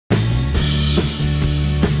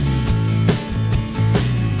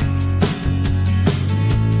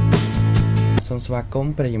សូមស្វាគម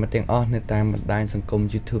ន៍ប្រិយមិត្តទាំងអស់នៅតាមបណ្ដាញសង្គម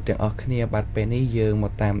YouTube ទាំងអស់គ្នាបាទពេលនេះយើងម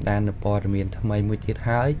កតាមដានព័ត៌មានថ្មីមួយទៀត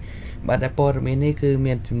ហើយបាទដែលព័ត៌មាននេះគឺ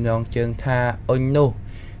មានចំណងជើងថាអ៊ុញនោះ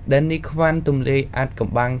ដែលនេះខ្វាន់ទំលាយអាចកំ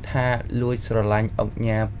បាំងថាលួចស្រឡាញ់អុក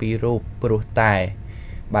ញ៉ាពីររូបព្រោះតែ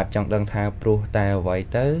បាទចង់ដឹងថាព្រោះតែអ្វី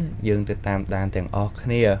ទៅយើងទៅតាមដានទាំងអស់គ្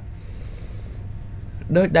នា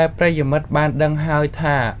ដោយដែលប្រិយមិត្តបានដឹងហើយ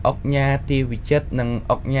ថាអុកញ៉ាទាវិចិត្រនិង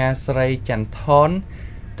អុកញ៉ាស្រីចន្ទថន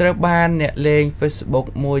ត្រូវបានអ្នកលេង Facebook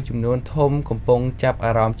មួយចំនួនធំកំពុងចាប់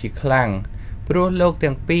អារម្មណ៍ជាខ្លាំងព្រោះលោក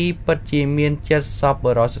ទាំងពីរពិតជាមានចិត្តសប្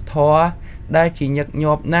បុរសធម៌ដែលជាញឹក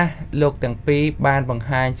ញាប់ណាស់លោកទាំងពីរបានបង្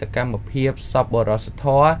ហាញសកម្មភាពសប្បុរសធ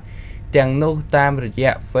ម៌ទាំងនោះតាមរ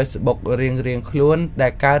យៈ Facebook រៀងៗខ្លួនដែ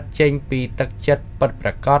លកើតចេញពីទឹកចិត្តពិតប្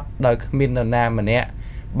រាកដដោយគ្មាននរណាម្នាក់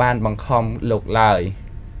បានបង្ខំលោកឡើយ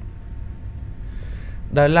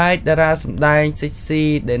ដោយឡែកតារាសម្ដែងសិចស៊ី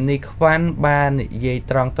ដែលនេះខ្វាន់បាននិយាយ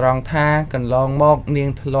ត្រង់ៗថាកន្លងមកនាង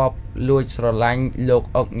ធ្លាប់លួចស្រឡាញ់លោក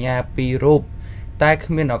អុកញ៉ាពីររូបតែ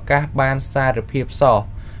គ្មានឱកាសបានសារភាពសោះ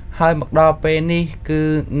ហើយមកដល់ពេលនេះគឺ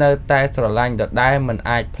នៅតែស្រឡាញ់ដដែលមិន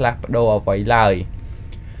អាចផ្លាស់ប្ដូរអ្វីឡើយ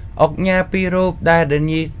អុកញ៉ាពីររូបដែល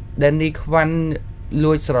នេះខ្វាន់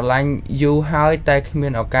លួចស្រឡាញ់យូរហើយតែគ្មា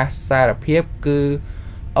នឱកាសសារភាពគឺ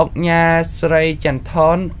អុកញ៉ាស្រីចន្ទថ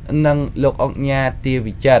ននិងលោកអុកញ៉ាទា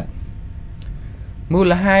វិចិត្រមូ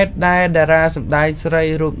លហេតុដែលតារាសម្ដែងស្រី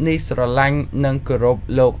រូបនេះស្រឡាញ់និងគោរព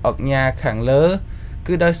លោកអុកញ៉ាខាងលើ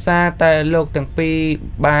គឺដោយសារតែលោកទាំងពីរ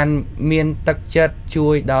បានមានទឹកចិត្តជួ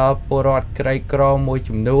យដល់ពលរដ្ឋក្រីក្រមួយ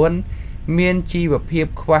ចំនួនមានជីវភាព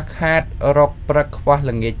ខ្វះខាតរកព្រឹកខ្វះ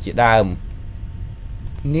ល្ងាចជាដើម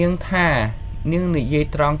នាងថានាងនិយាយ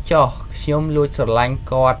ត្រង់ចោះខ្ញុំលួចស្រឡាញ់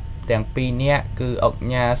គាត់ទាំងពីរនាក់គឺអុក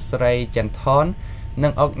ញ៉ាស្រីចន្ទថននិ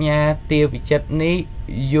ងអុកញ៉ាទាវិចិត្រនេះ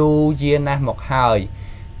យូរយារណាស់មកហើយ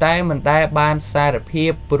តែមិនដែលបានសារភា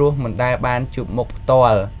ពព្រោះមិនដែលបានជួបមុខផ្ទា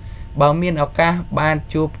ល់បើមានឱកាសបាន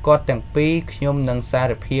ជួបគាត់ទាំងពីរខ្ញុំនឹងសា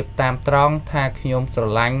រភាពតាមត្រង់ថាខ្ញុំស្រ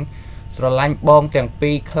ឡាញ់បងទាំង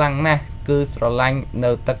ពីរខ្លាំងណាស់គឺស្រឡាញ់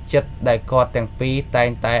នៅទឹកចិត្តដែលគាត់ទាំងពីរតែង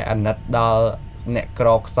តែអាណិតដល់អ្នកក្រ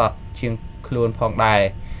ខ្សត់ជាងខ្លួនផងដែរ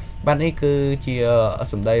បាទនេះគឺជា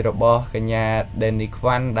សម្ដីរបស់កញ្ញាដេនីខ្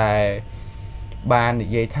វាន់ដែលបាននិ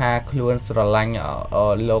យាយថាខ្លួនស្រឡាញ់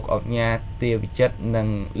លោកអុកញ៉ាទាវិចិត្រនិង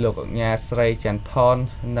លោកអុកញ៉ាស្រីចន្ទថន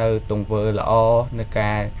នៅទង្វើល្អใน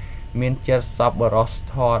ការមានចិត្តសប្បុរស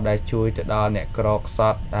ធម៌ដែលជួយទៅដល់អ្នកក្រខ្ស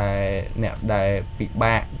ត់ដែលអ្នកដែលពិ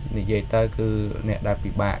បាកនិយាយទៅគឺអ្នកដែល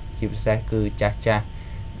ពិបាកជាពិសេសគឺចាស់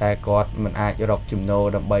ដែលគាត់មិនអាចរកចំណូល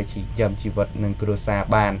ដើម្បីចិញ្ចឹមជីវិតនិងគ្រួសារ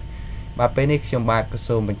បានបាទពេលនេះខ្ញុំបាទក៏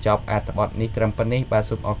សូមបញ្ចប់អត្ថបទនេះត្រឹមប៉ុណ្នេះបាទ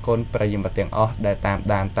សូមអរគុណប្រិយមិត្តទាំងអស់ដែលតាម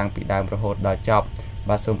ដានតាំងពីដើមរហូតដល់ចប់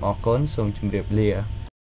បាទសូមអរគុណសូមជម្រាបលា